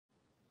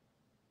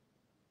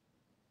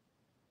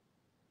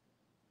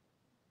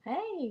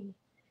Hi,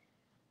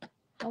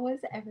 how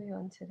is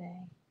everyone today?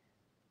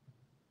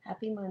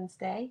 Happy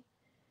Wednesday.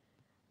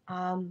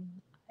 Um,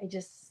 I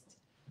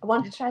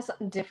wanted to try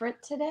something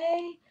different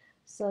today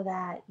so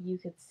that you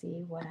could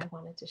see what I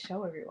wanted to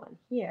show everyone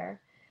here.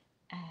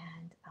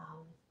 And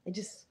I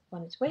just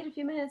wanted to wait a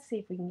few minutes, see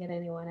if we can get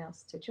anyone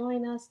else to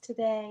join us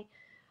today.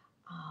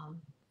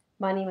 Um,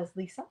 my name is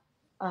Lisa.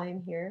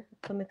 I'm here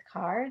at Plymouth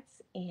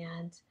Cards,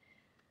 and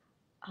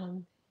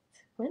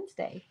it's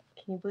Wednesday.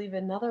 Can you believe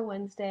another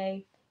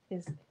Wednesday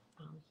is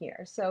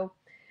here? So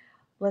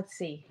let's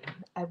see.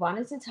 I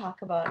wanted to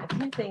talk about a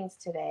few things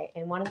today,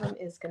 and one of them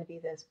is going to be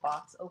this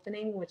box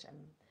opening, which I'm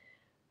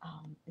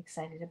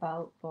excited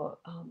about. But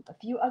a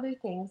few other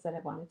things that I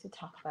wanted to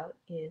talk about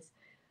is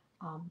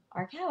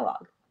our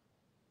catalog.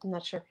 I'm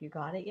not sure if you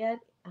got it yet.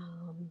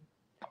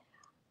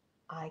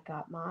 I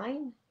got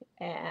mine,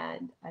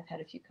 and I've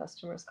had a few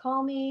customers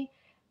call me,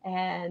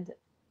 and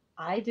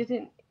I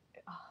didn't.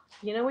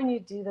 You know, when you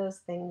do those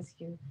things,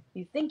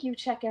 you think you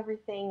check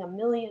everything a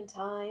million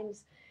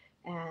times,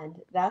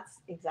 and that's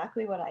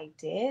exactly what I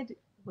did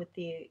with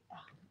the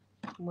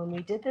when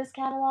we did this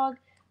catalog.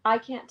 I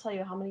can't tell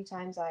you how many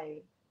times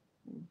I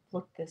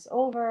looked this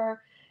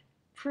over,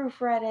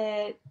 proofread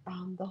it,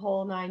 the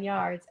whole 9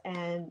 yards,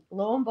 and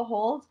lo and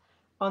behold,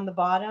 on the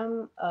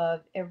bottom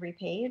of every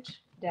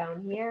page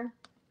down here,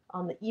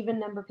 on the even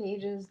number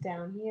pages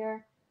down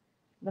here,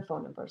 the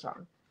phone number's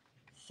wrong.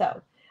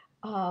 So,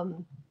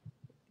 um,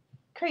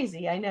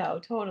 crazy, I know,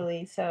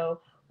 totally.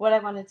 So, what I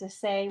wanted to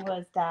say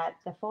was that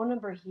the phone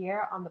number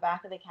here on the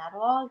back of the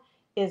catalog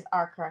is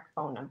our correct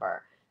phone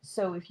number.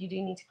 So, if you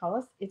do need to call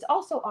us, it's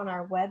also on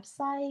our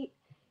website.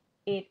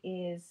 It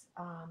is,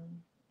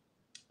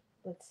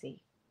 let's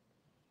see,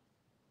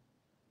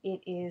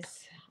 it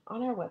is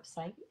on our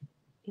website.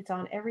 It's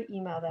on every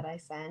email that I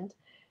send,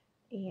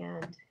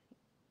 and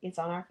it's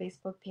on our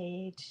Facebook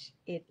page.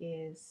 It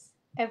is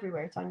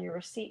everywhere. It's on your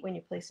receipt when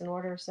you place an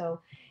order.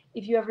 So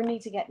if you ever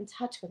need to get in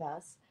touch with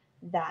us,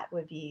 that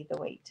would be the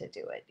way to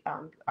do it.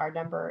 Our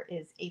number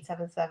is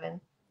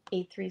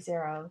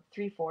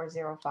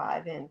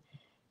 877-830-3405. And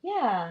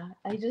yeah,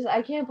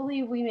 I can't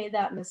believe we made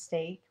that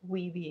mistake,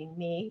 we being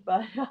me,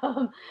 but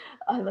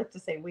I like to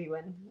say we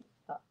when,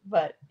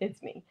 but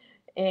it's me.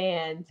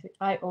 And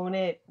I own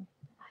it.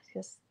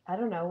 I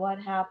don't know what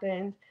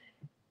happened,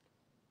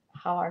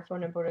 how our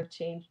phone number would have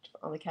changed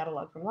on the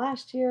catalog from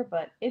last year,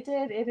 but it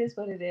did. It is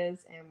what it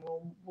is, and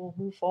we'll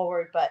move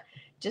forward. But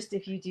just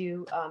if you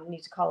do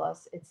need to call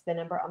us, it's the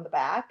number on the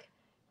back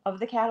of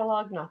the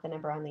catalog, not the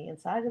number on the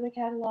inside of the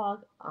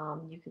catalog.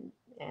 You can,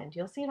 and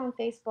you'll see it on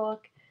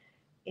Facebook.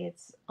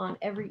 It's on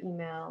every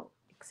email,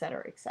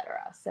 etc.,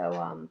 etc.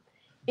 So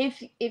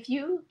if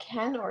you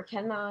can or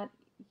cannot,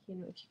 if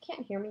you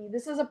can't hear me,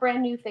 this is a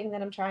brand new thing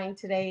that I'm trying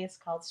today. It's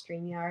called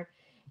StreamYard,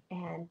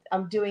 and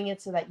I'm doing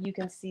it so that you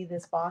can see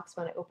this box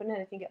when I open it.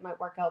 I think it might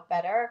work out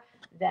better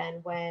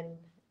than when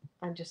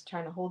I'm just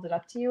trying to hold it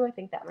up to you. I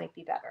think that might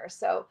be better.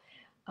 So,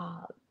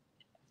 uh,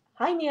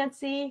 hi,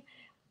 Nancy.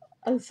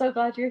 I'm so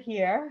glad you're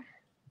here.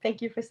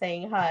 Thank you for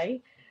saying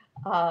hi.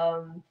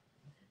 Um,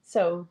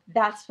 so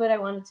that's what I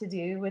wanted to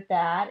do with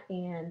that.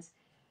 And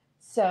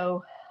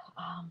so,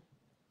 um,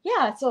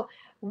 yeah, so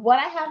what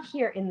I have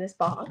here in this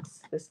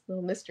box, this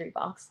little mystery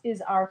box,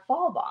 is our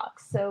fall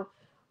box. So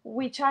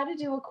we try to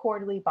do a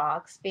quarterly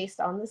box based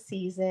on the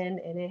season,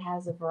 and it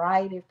has a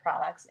variety of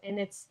products, and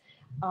it's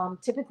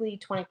typically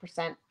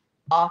 20%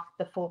 off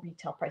the full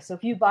retail price. So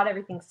if you bought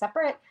everything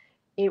separate,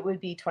 it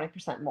would be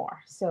 20% more.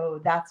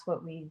 So that's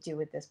what we do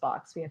with this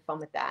box. We have fun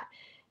with that.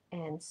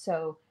 And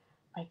so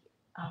I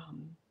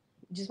um,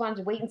 just wanted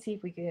to wait and see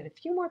if we could get a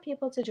few more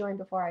people to join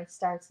before I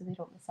start so they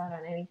don't miss out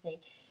on anything.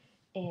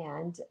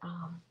 And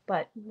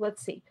but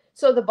let's see.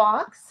 So the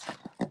box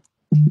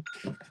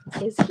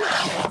is here.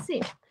 Let's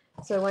see.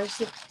 So I want to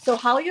see. So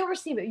how you'll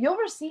receive it? You'll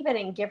receive it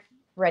in gift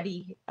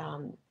ready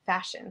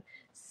fashion.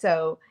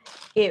 So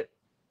it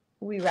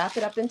we wrap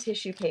it up in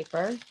tissue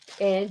paper,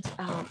 and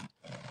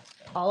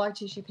all our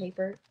tissue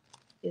paper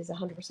is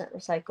 100%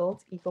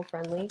 recycled,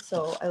 eco-friendly.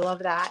 So I love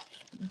that.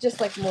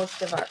 Just like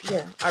most of our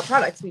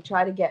products, we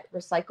try to get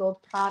recycled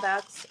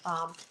products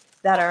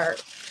that are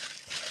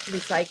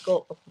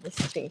recycle. Oh, this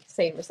is me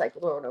saying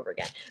recycled over and over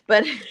again.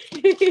 But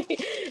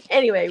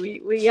anyway,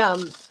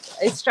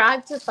 we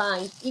strive to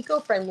find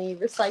eco-friendly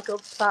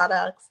recycled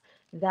products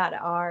that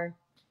are,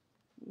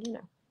 you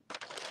know,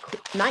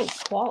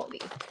 nice quality.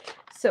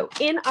 So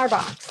in our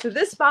box, so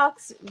this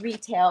box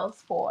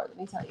retails for, let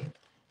me tell you,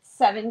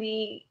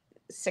 $76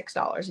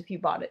 if you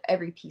bought it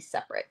every piece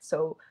separate.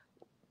 So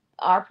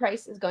our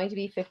price is going to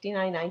be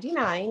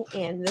 $59.99,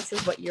 and this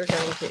is what you're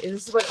going to.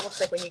 This is what it looks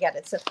like when you get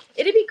it. So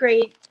it'd be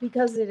great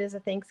because it is a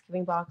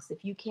Thanksgiving box.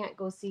 If you can't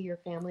go see your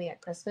family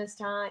at Christmas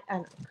time,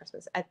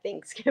 at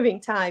Thanksgiving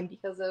time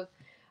because of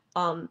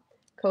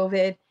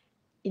COVID,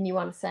 and you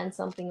want to send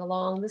something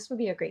along, this would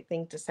be a great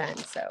thing to send.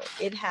 So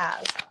it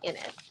has in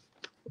it.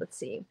 Let's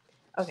see.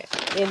 Okay,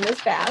 in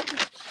this bag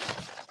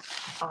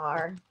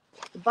are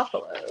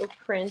buffalo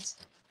print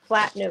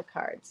flat note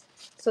cards.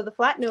 So the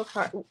flat note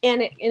card,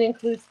 and it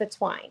includes the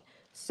twine.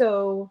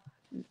 So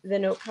The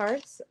note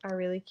cards are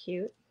really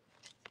cute.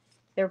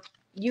 They're,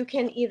 you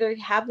can either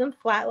have them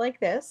flat like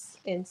this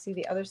and see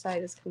the other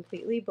side is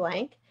completely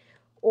blank,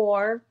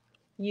 or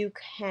you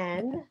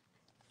can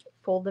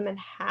fold them in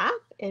half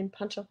and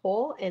punch a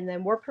hole, and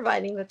then we're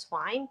providing the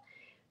twine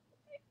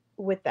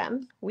with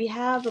them. We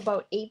have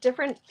about 8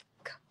 different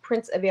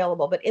prints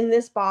available, but in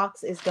this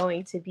box is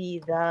going to be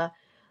the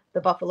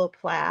buffalo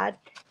plaid.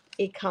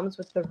 It comes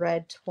with the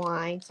red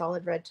twine,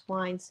 solid red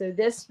twine. So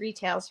this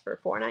retails for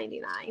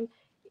 $4.99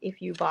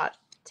 if you bought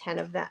 10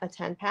 of that, a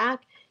 10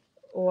 pack,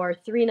 or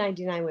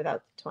 $3.99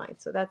 without the twine.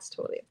 So that's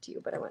totally up to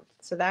you. But I went,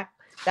 so that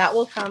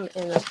will come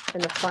in a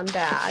fun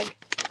bag.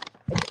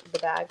 The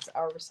bags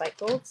are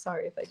recycled.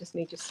 Sorry if I just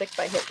made you sick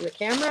by hitting the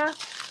camera.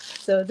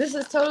 So this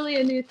is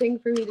totally a new thing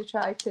for me to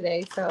try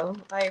today. So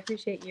I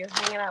appreciate you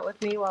hanging out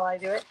with me while I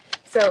do it.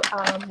 So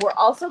we're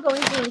also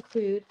going to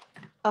include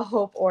a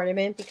hope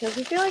ornament because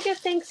we feel like at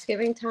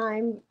Thanksgiving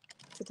time,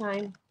 it's a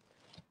time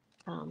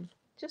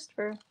just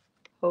for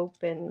hope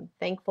and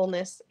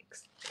thankfulness.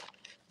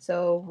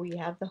 So we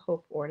have the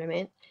hope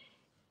ornament,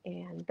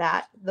 and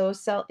those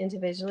sell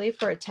individually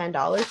for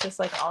 $10, just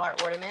like all our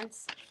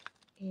ornaments.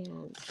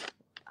 And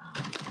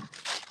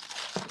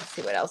let's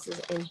see what else is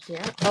in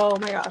here. Oh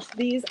my gosh,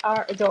 these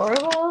are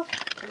adorable.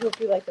 I hope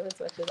you like them as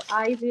much as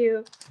I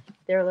do.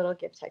 They're little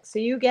gift tags. So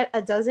you get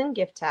a dozen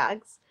gift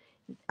tags,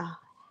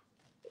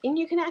 and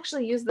you can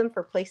actually use them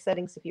for place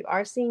settings if you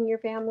are seeing your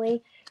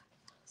family.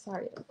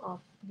 Sorry, I'm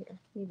off here.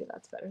 Maybe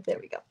that's better. There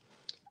we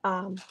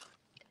go.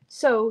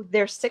 So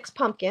there's 6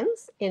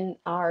 pumpkins in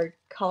our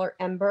color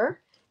Ember,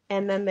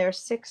 and then there's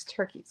 6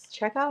 turkeys.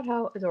 Check out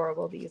how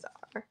adorable these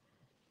are.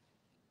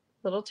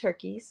 Little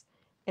turkeys,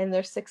 and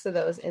there's 6 of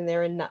those, and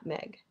they're in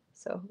nutmeg.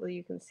 So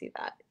you can see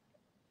that.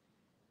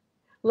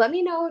 Let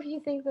me know if you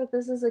think that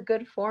this is a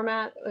good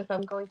format, if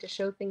I'm going to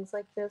show things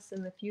like this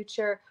in the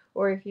future,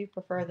 or if you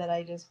prefer that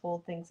I just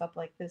hold things up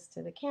like this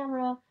to the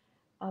camera.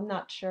 I'm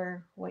not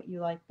sure what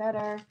you like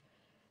better.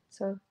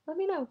 So let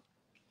me know.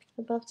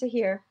 I'd love to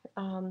hear.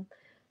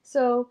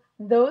 So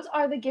those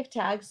are the gift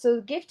tags.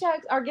 So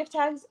our gift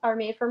tags are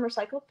made from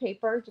recycled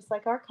paper, just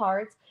like our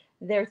cards.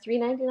 They're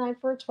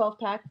 $3.99 for a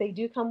 12-pack. They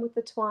do come with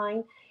the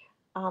twine.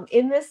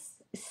 In this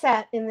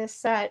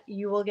set,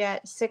 you will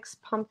get 6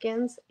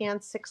 pumpkins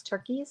and 6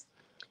 turkeys.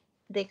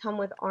 They come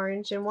with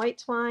orange and white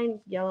twine,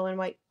 yellow and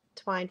white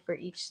twine for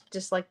each,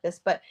 just like this.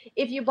 But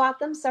if you bought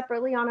them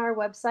separately on our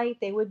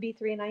website, they would be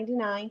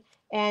 $3.99,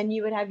 and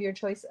you would have your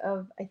choice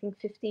of, I think,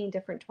 15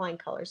 different twine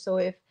colors. So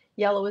if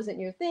yellow isn't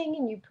your thing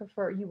and you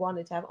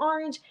wanted to have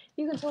orange,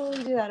 you can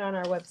totally do that on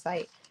our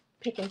website.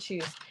 Pick and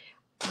choose.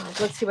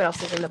 Let's see what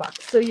else is in the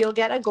box. So you'll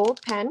get a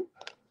gold pen,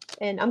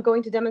 and I'm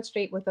going to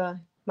demonstrate with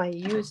my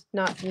used,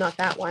 not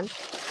that one,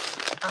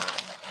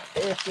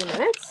 in a few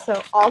minutes.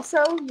 So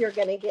also you're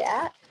going to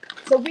get,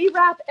 so we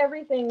wrap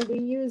everything. We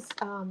use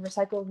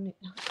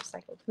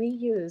we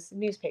use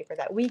newspaper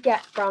that we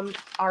get from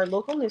our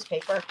local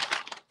newspaper,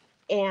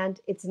 and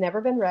it's never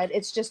been read.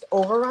 It's just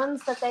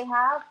overruns that they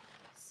have.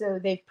 So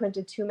they've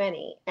printed too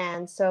many,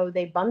 and so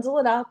they bundle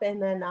it up,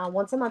 and then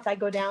once a month I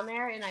go down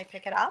there and I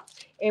pick it up,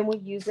 and we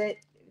use it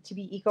to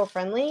be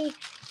eco-friendly.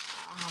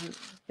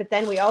 But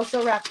then we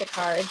also wrap the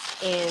cards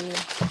in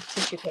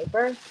tissue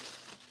paper.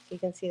 You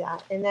can see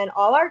that. And then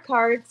all our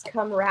cards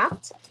come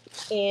wrapped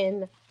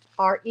in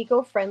our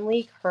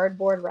eco-friendly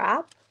cardboard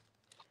wrap.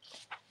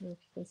 If you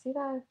can see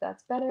that,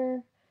 that's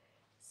better.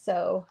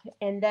 So,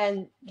 and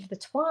then the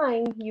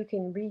twine you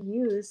can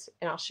reuse,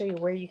 and I'll show you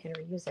where you can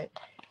reuse it.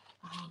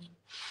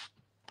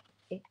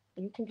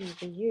 You can be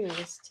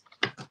reused.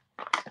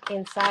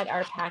 Inside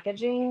our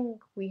packaging,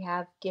 we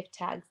have gift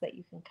tags that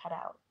you can cut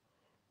out.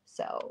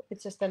 So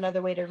it's just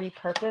another way to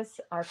repurpose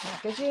our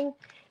packaging.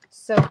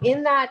 So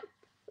in that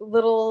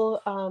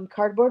little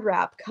cardboard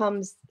wrap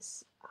comes,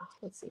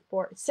 let's see,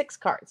 6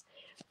 cards.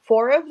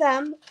 4 of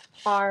them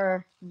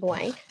are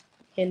blank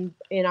in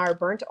our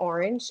burnt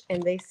orange,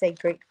 and they say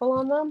grateful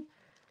on them.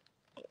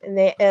 And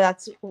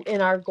that's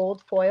in our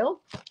gold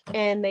foil,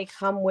 and they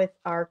come with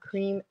our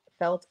cream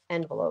felt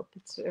envelope.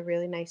 It's a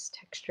really nice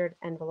textured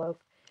envelope.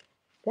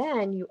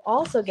 Then you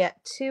also get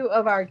 2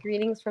 of our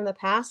greetings from the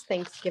past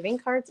Thanksgiving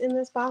cards in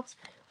this box.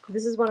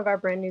 This is one of our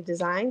brand new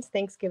designs,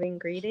 Thanksgiving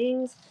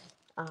greetings.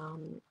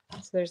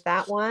 So there's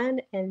that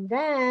one. And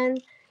then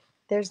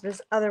there's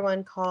this other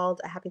one called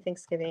A Happy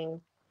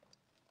Thanksgiving,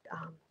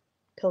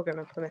 Pilgrim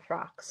of Plymouth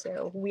Rock.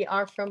 So we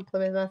are from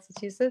Plymouth,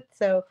 Massachusetts,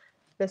 so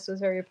this was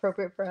very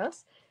appropriate for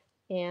us.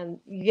 And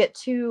you get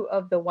 2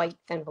 of the white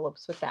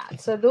envelopes with that.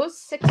 So those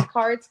 6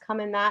 cards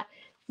come in that.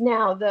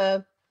 Now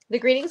the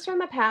greetings from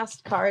the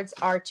past cards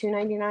are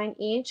 $2.99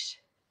 each.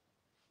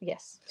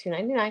 Yes,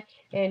 $2.99,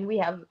 and we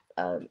have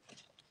an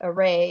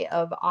array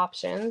of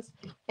options.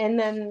 And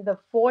then the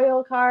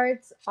foil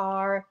cards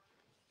are,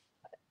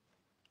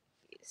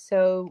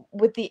 so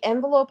with the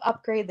envelope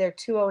upgrade, they're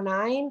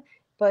 $2.09.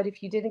 But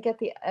if you didn't get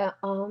the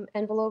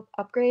envelope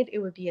upgrade, it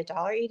would be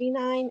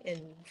 $1.89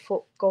 and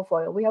go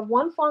foil. We have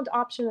 1 font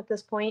option at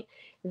this point.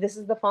 This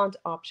is the font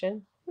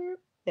option.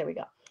 There we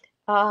go.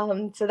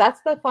 So that's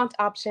the font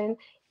option.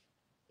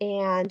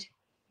 And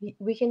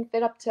we can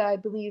fit up to, I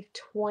believe,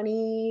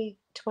 20,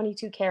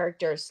 22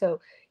 characters. So,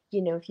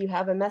 you know, if you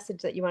have a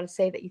message that you want to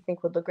say that you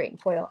think would look great in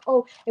foil.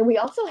 Oh, and we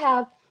also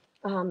have,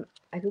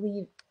 I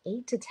believe,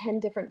 8 to 10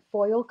 different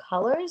foil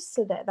colors.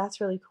 So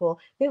that's really cool.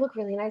 They look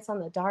really nice on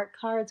the dark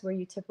cards where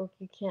you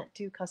typically can't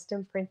do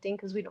custom printing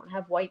because we don't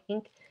have white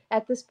ink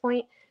at this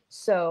point.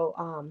 So,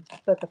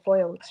 but the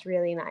foil looks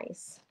really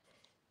nice.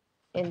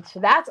 And so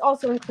that's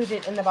also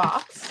included in the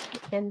box.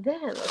 And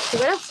then let's see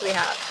what else we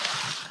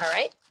have. All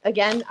right.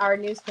 Again, our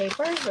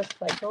newspaper,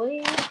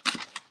 recycling.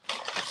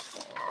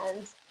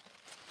 And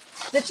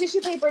the tissue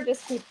paper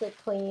just keeps it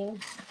clean.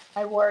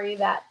 I worry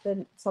that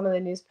some of the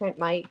newsprint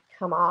might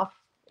come off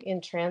in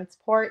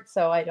transport,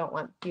 so I don't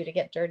want you to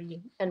get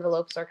dirty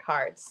envelopes or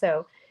cards.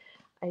 So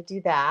I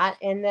do that.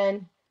 And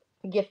then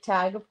a gift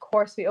tag, of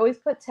course. We always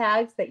put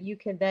tags that you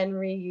can then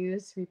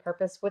reuse,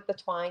 repurpose with the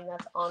twine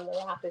that's on the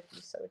wrap if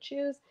you so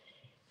choose.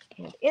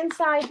 And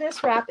inside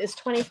this wrap is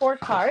 24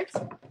 cards.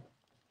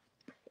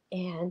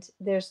 And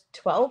there's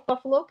 12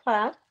 Buffalo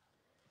Plaid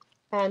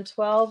and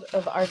 12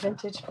 of our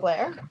Vintage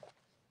Flair.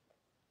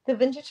 The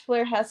Vintage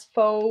Flair has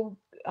faux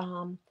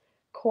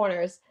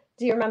corners.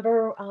 Do you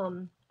remember?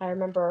 I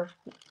remember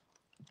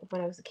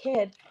when I was a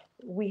kid,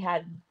 we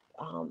had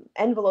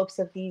envelopes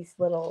of these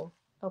little,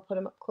 I'll put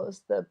them up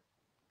close, the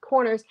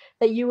corners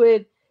that you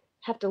would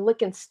have to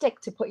lick and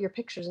stick to put your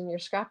pictures in your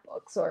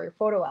scrapbooks or your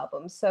photo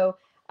albums. So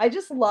I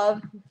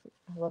love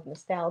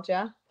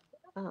nostalgia.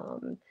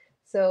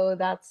 So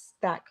that's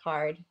that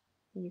card.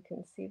 You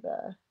can see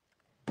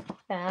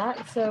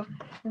that. So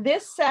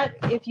this set,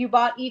 if you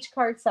bought each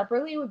card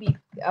separately, would be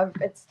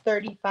it's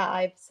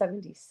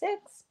 $35.76.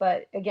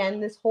 But again,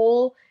 this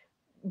whole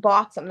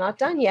box, I'm not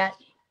done yet,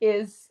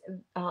 is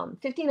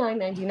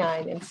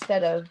 $59.99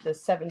 instead of the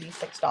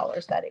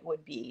 $76 that it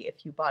would be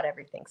if you bought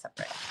everything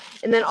separate.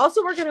 And then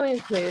also we're going to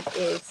include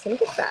is some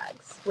gift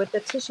bags with the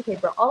tissue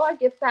paper. All our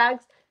gift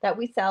bags that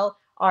we sell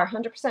are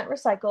 100%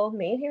 recycled,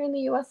 made here in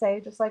the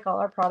USA, just like all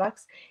our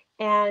products.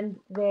 And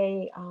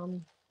they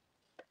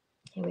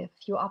okay, we have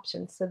a few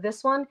options. So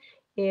this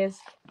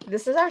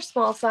is our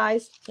small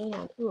size,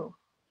 and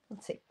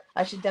let's see.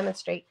 I should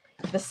demonstrate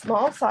the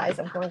small size.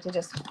 I'm going to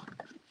just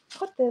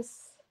put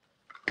this,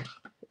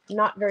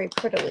 not very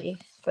prettily,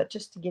 but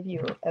just to give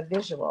you a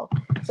visual.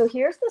 So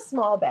here's the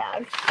small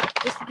bag,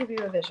 just to give you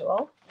a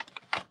visual.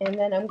 And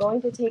then I'm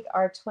going to take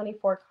our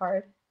 24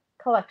 card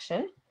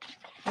collection,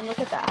 and look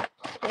at that.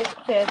 It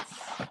fits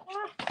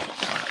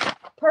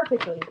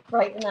perfectly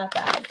right in that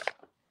bag.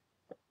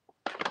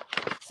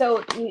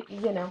 So,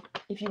 you know,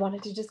 if you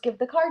wanted to just give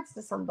the cards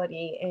to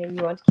somebody and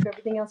you want to keep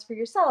everything else for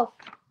yourself,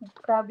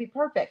 that would be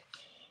perfect.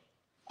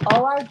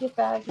 All our gift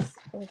bags,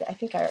 I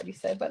think I already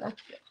said, but I'm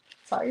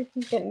sorry,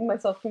 I'm getting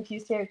myself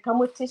confused here, come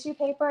with tissue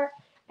paper,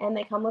 and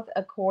they come with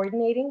a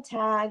coordinating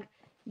tag.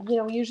 You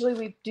know, usually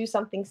we do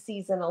something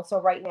seasonal.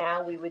 So right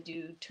now we would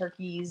do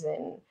turkeys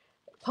and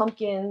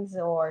pumpkins,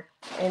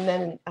 and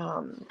then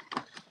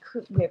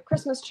we have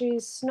Christmas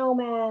trees,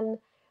 snowmen,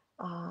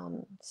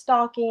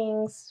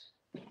 stockings.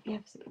 We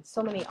have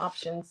so many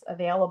options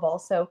available.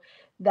 So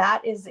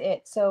that is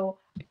it. So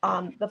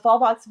the fall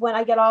box, when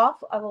I get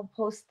off, I will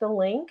post the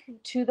link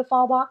to the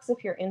fall box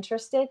if you're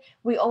interested.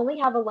 We only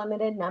have a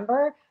limited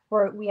number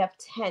where we have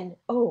 10.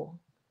 Oh,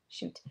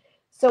 shoot.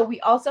 So we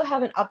also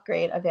have an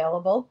upgrade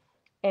available.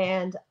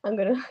 And I'm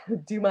going to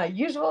do my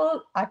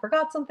usual. I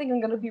forgot something.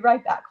 I'm going to be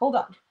right back. Hold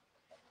on.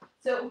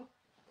 So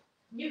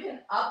you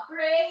can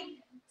upgrade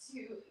to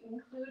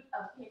include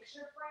a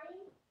picture frame.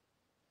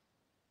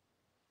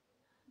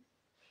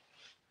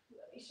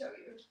 Let me show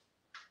you.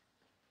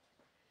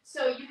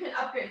 So you can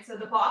upgrade. So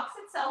the box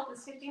itself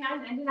is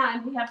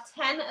 $59.99. We have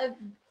 10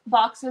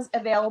 boxes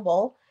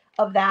available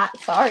of that.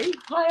 Sorry.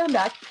 Hi, I'm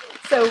back.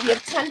 So we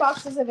have 10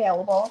 boxes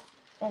available.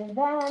 And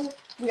then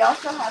we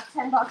also have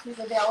 10 boxes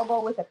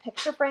available with a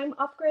picture frame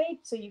upgrade.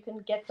 So you can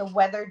get the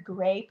weathered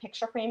gray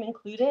picture frame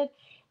included.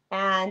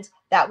 And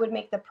that would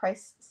make the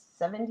price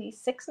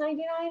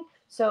 $76.99.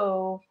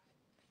 So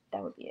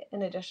that would be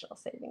an additional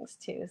savings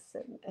too.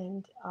 So,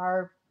 and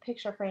our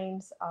picture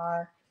frames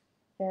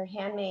they're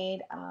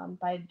handmade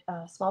by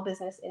a small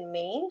business in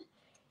Maine.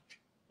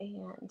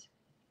 And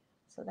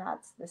so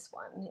that's this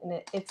one.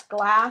 And it's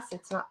glass.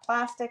 It's not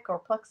plastic or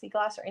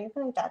plexiglass or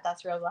anything like that.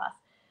 That's real glass.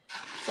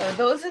 So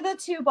those are the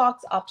 2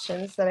 box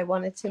options that I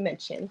wanted to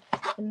mention.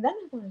 And then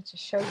I wanted to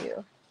show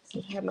you.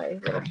 See, I have my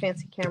little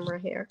fancy camera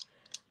here.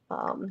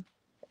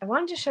 I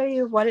wanted to show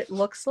you what it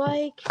looks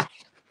like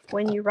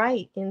when you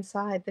write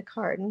inside the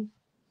card.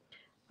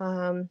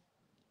 I'll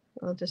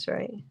just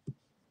write.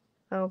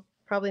 Oh,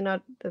 probably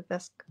not the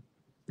best.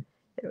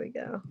 There we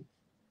go.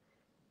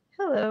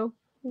 Hello.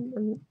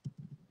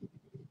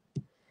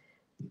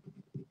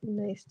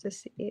 Nice to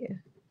see you.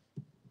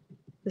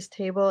 This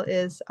table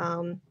is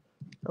a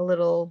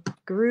little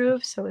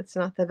groove, so it's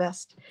not the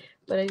best,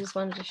 but I just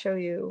wanted to show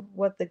you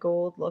what the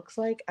gold looks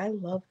like. I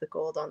love the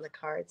gold on the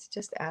cards. It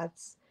just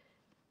adds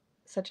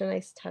such a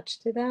nice touch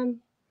to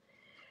them.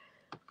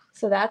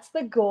 So that's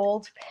the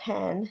gold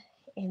pen.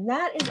 And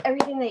that is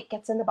everything that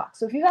gets in the box.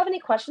 So if you have any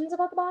questions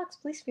about the box,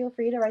 please feel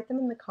free to write them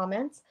in the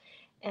comments.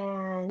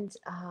 And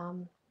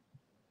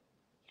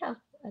yeah,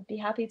 I'd be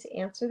happy to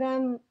answer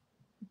them.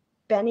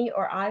 Benny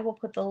or I will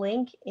put the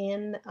link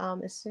in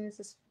as soon as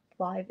this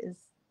live is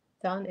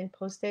done and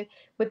posted.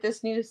 With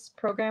this news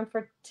program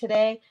for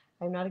today,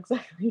 I'm not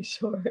exactly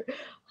sure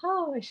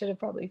how. I should have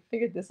probably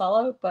figured this all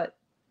out, but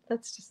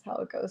that's just how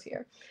it goes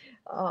here.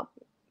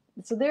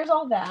 So there's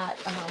all that.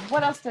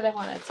 What else did I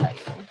want to tell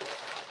you?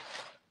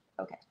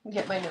 Okay,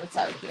 get my notes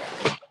out here.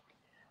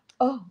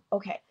 Oh,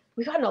 okay.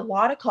 We've gotten a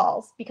lot of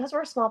calls because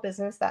we're a small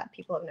business that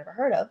people have never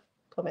heard of.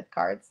 Plymouth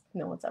Cards,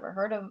 no one's ever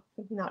heard of.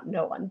 Not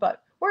no one,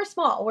 but we're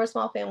small. We're a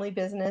small family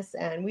business,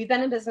 and we've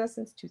been in business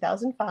since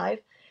 2005.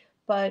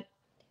 But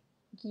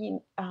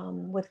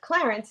with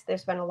Clarence,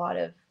 there's been a lot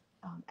of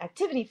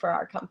activity for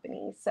our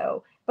company.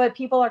 So, but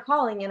people are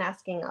calling and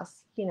asking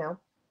us,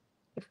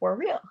 if we're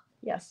real.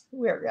 Yes,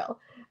 we're real.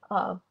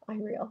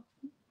 I'm real.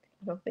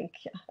 I don't think,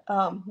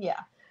 yeah.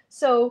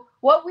 So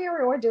what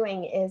we're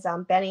doing is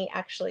Benny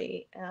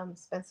actually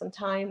spent some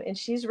time, and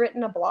she's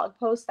written a blog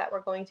post that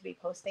we're going to be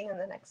posting on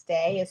the next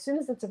day. As soon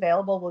as it's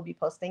available, we'll be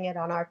posting it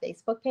on our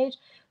Facebook page.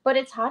 But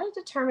it's how to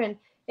determine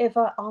if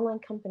an online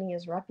company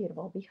is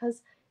reputable,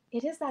 because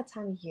it is that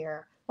time of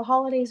year. The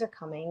holidays are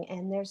coming,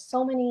 and there's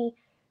so many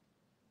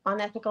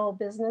unethical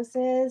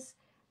businesses.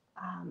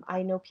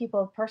 I know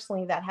people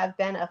personally that have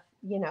been a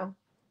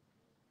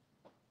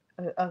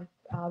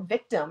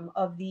victim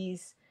of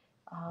these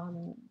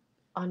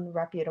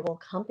unreputable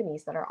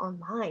companies that are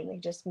online. They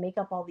just make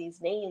up all these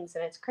names,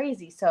 and it's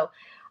crazy. So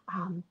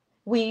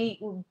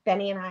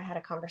Benny and I had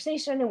a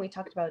conversation, and we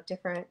talked about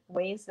different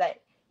ways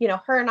that,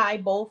 her and I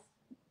both,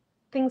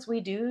 things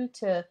we do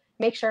to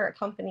make sure a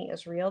company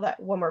is real, that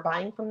when we're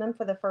buying from them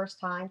for the first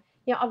time,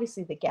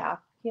 obviously the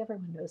Gap,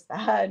 everyone knows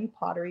that, and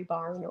Pottery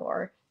Barn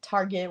or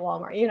Target,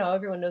 Walmart,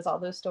 everyone knows all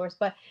those stores.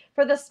 But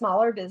for the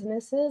smaller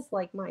businesses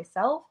like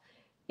myself,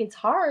 it's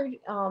hard,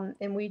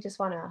 and we just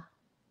want to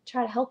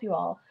try to help you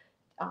all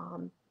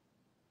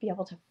be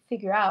able to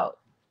figure out,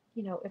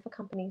 if a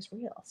company is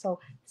real. So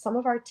some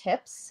of our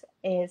tips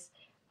is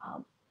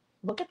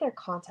look at their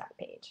contact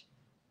page.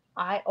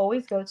 I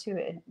always go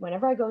to,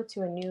 whenever I go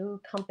to a new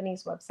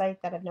company's website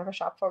that I've never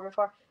shopped for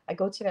before, I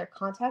go to their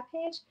contact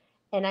page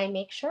and I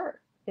make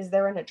sure, is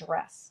there an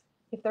address?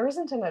 If there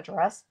isn't an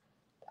address,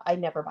 I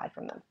never buy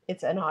from them.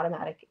 It's an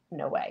automatic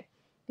no way.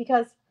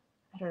 Because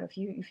I don't know,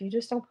 if you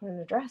just don't put an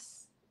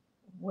address,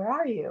 where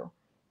are you?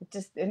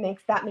 It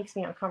makes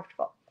me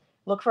uncomfortable.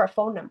 Look for a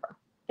phone number.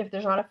 If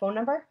there's not a phone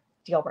number,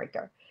 deal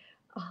breaker.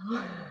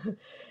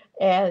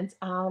 And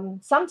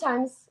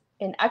sometimes,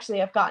 and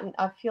actually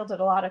I've fielded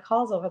a lot of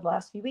calls over the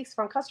last few weeks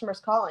from customers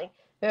calling.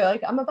 They're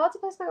like, I'm about to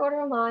place my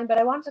order online, but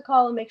I wanted to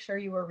call and make sure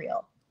you were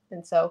real.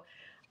 And so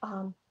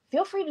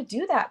feel free to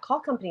do that. Call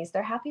companies.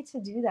 They're happy to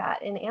do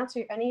that and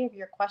answer any of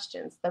your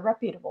questions, the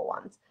reputable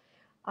ones.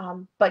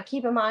 But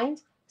keep in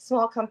mind,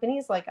 small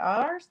companies like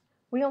ours,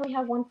 we only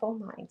have one phone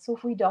line. So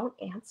if we don't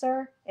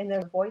answer in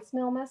their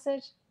voicemail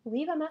message,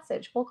 leave a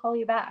message. We'll call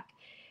you back.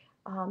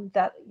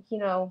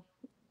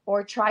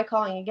 Or try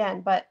calling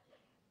again. But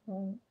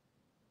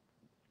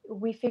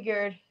we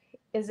figured,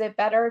 is it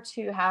better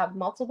to have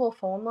multiple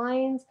phone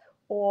lines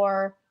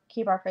or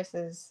keep our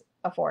prices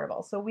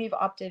affordable? So we've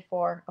opted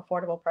for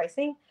affordable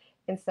pricing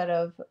instead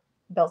of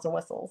bells and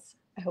whistles.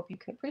 I hope you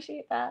can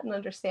appreciate that and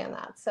understand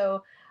that.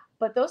 So,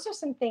 but those are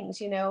some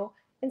things,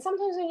 and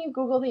sometimes when you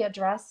Google the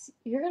address,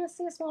 you're going to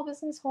see a small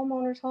business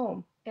homeowner's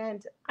home.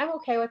 And I'm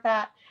okay with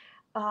that.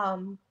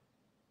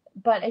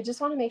 But I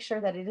just want to make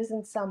sure that it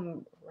isn't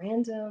some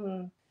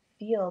random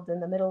field in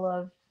the middle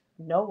of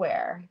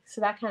nowhere. So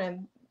that kind of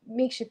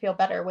makes you feel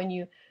better when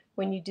you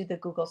do the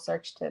Google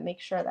search to make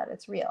sure that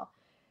it's real.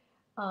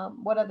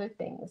 What other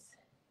things?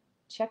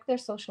 Check their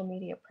social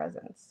media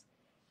presence.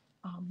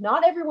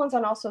 Not everyone's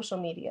on all social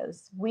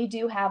medias. We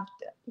do have,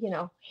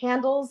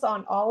 handles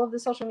on all of the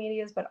social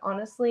medias, but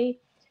honestly,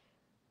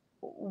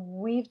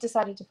 we've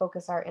decided to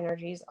focus our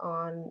energies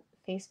on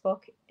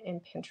Facebook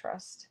and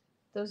Pinterest.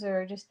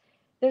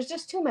 There's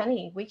just too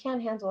many. We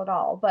can't handle it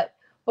all. But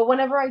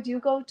whenever I do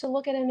go to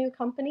look at a new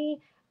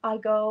company, I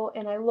go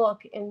and I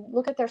look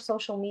at their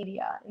social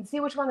media and see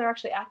which one they're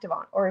actually active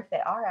on, or if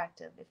they are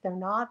active. If they're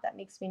not, that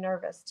makes me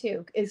nervous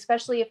too,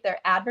 especially if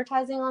they're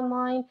advertising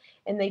online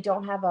and they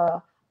don't have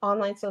a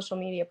online social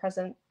media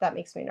present. That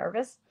makes me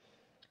nervous.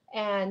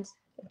 And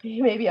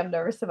maybe I'm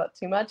nervous about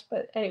too much,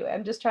 but anyway,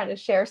 I'm just trying to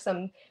share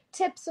some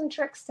tips and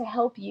tricks to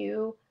help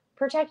you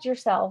protect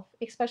yourself,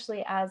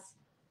 especially as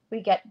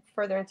we get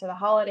further into the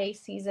holiday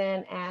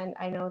season. And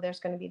I know there's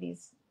going to be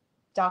these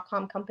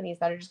 .com companies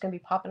that are just going to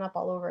be popping up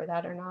all over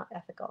that are not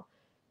ethical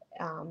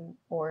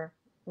or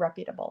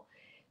reputable.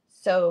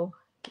 So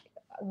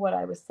what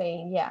I was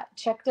saying, yeah,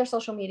 check their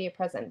social media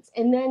presence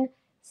and then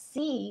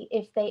see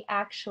if they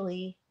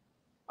actually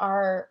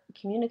are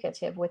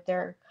communicative with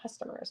their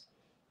customers.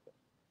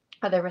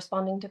 Are they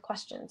responding to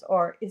questions,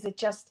 or is it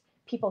just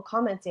people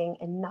commenting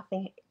and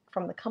nothing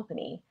from the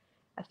company?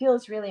 I feel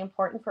it's really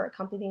important for a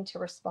company to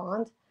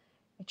respond.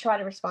 I try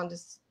to respond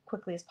as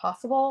quickly as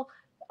possible,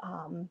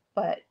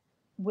 But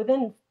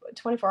within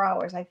 24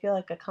 hours, I feel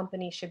like a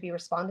company should be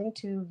responding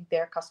to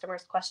their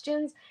customers'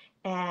 questions.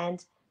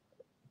 And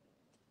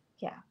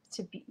yeah,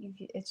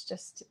 it's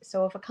just,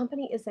 so if a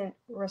company isn't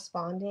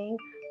responding,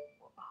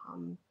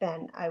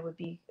 then I would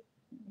be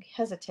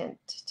hesitant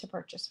to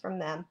purchase from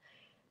them,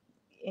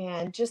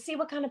 and just see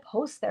what kind of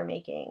posts they're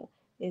making.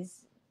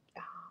 Is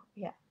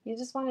Yeah, you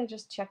just want to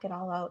just check it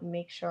all out and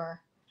make sure.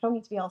 I don't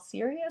need to be all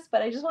serious,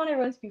 but I just want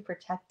everyone to be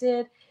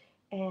protected.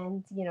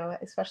 And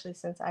especially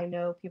since I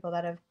know people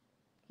that have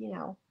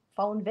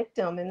fallen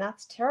victim, and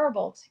that's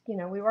terrible.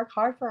 We work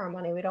hard for our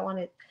money. We don't want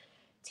it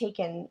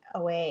taken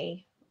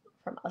away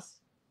from us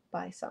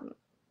by some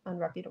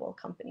unreputable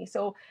company.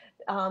 So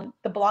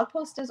the blog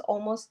post is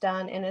almost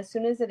done, and as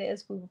soon as it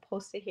is, we will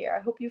post it here.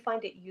 I hope you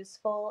find it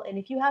useful, and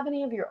if you have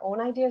any of your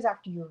own ideas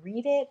after you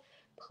read it,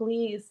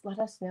 please let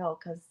us know,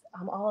 because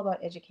I'm all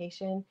about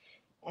education,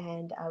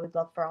 and I would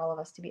love for all of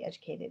us to be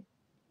educated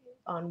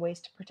on ways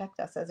to protect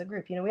us as a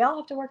group. We all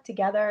have to work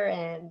together,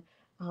 and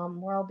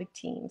we're all big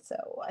teams,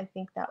 so I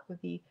think that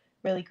would be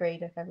really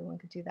great if everyone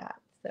could do that.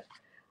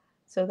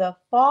 So the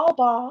fall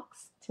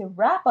box, to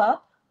wrap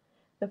up,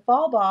 the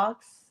fall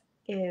box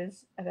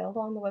is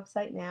available on the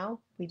website now.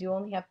 We do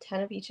only have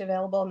 10 of each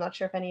available. I'm not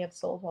sure if any have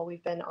sold while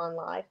we've been on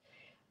live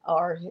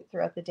or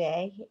throughout the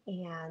day.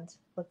 And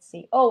let's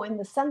see. Oh, and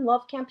the Send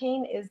Love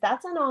campaign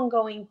that's an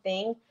ongoing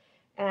thing.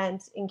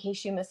 And in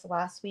case you missed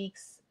last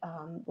week's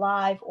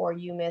live, or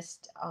you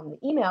missed the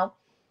email,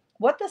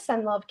 what the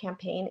Send Love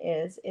campaign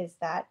is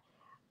that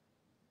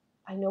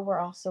I know we're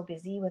all so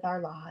busy with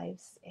our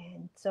lives.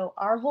 And so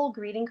our whole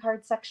greeting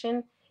card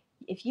section,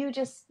 if you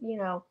just,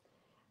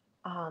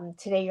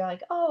 today you're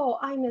like, oh,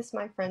 I miss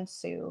my friend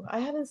Sue. I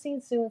haven't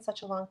seen Sue in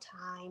such a long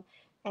time.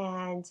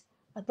 And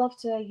I'd love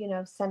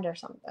to, send her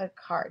a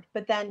card.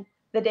 But then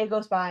the day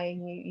goes by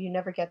and you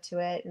never get to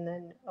it. And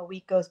then a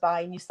week goes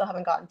by and you still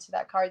haven't gotten to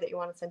that card that you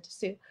want to send to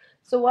Sue.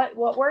 So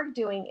what we're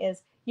doing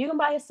is you can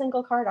buy a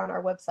single card on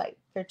our website.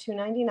 They're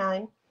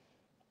 $2.99.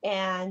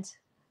 And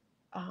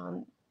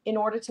in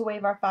order to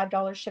waive our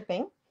 $5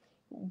 shipping,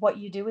 what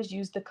you do is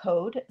use the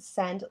code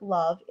Send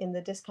Love in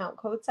the discount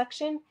code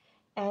section,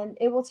 and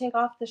it will take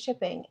off the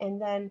shipping.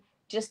 And then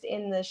just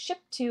in the ship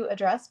to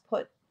address,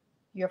 put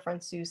your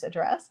friend Sue's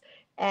address,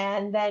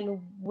 and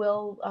then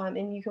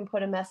and you can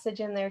put a message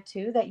in there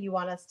too that you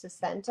want us to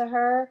send to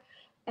her,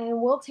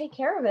 and we'll take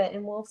care of it,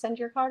 and we'll send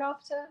your card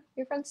off to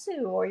your friend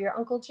Sue or your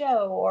Uncle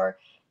Joe or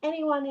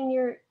anyone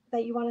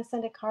that you want to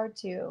send a card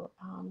to.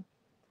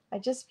 I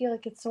just feel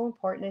like it's so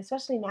important,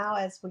 especially now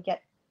as we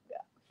get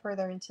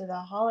further into the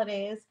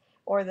holidays,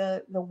 or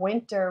the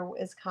winter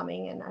is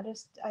coming, and I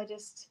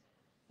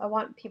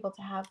want people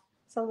to have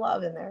some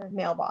love in their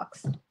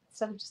mailbox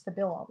instead of just the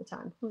bill all the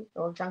time,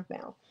 or junk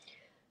mail.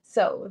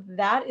 So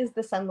that is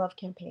the Send Love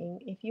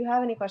campaign. If you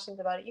have any questions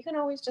about it, you can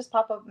always just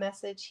pop a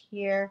message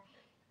here,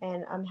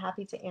 and I'm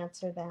happy to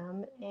answer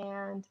them.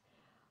 And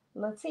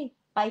let's see,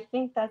 I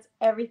think that's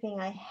everything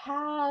I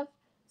have.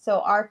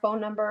 So our phone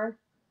number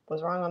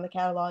was wrong on the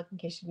catalog, in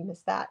case you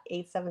missed that.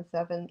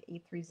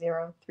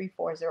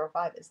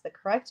 877-830-3405 is the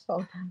correct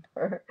phone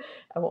number.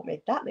 I won't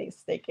make that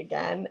mistake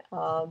again.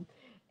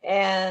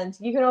 And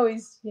you can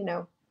always,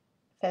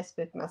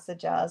 Facebook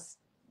message us,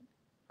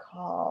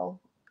 call,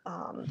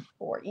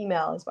 or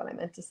email is what I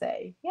meant to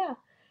say. Yeah.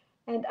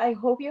 And I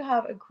hope you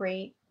have a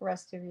great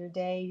rest of your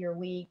day, your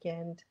week,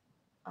 and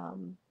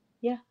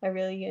yeah, I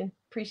really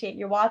appreciate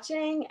you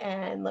watching,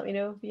 and let me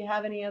know if you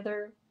have any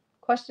other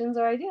questions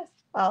or ideas.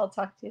 I'll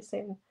talk to you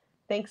soon.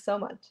 Thanks so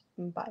much.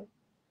 Bye.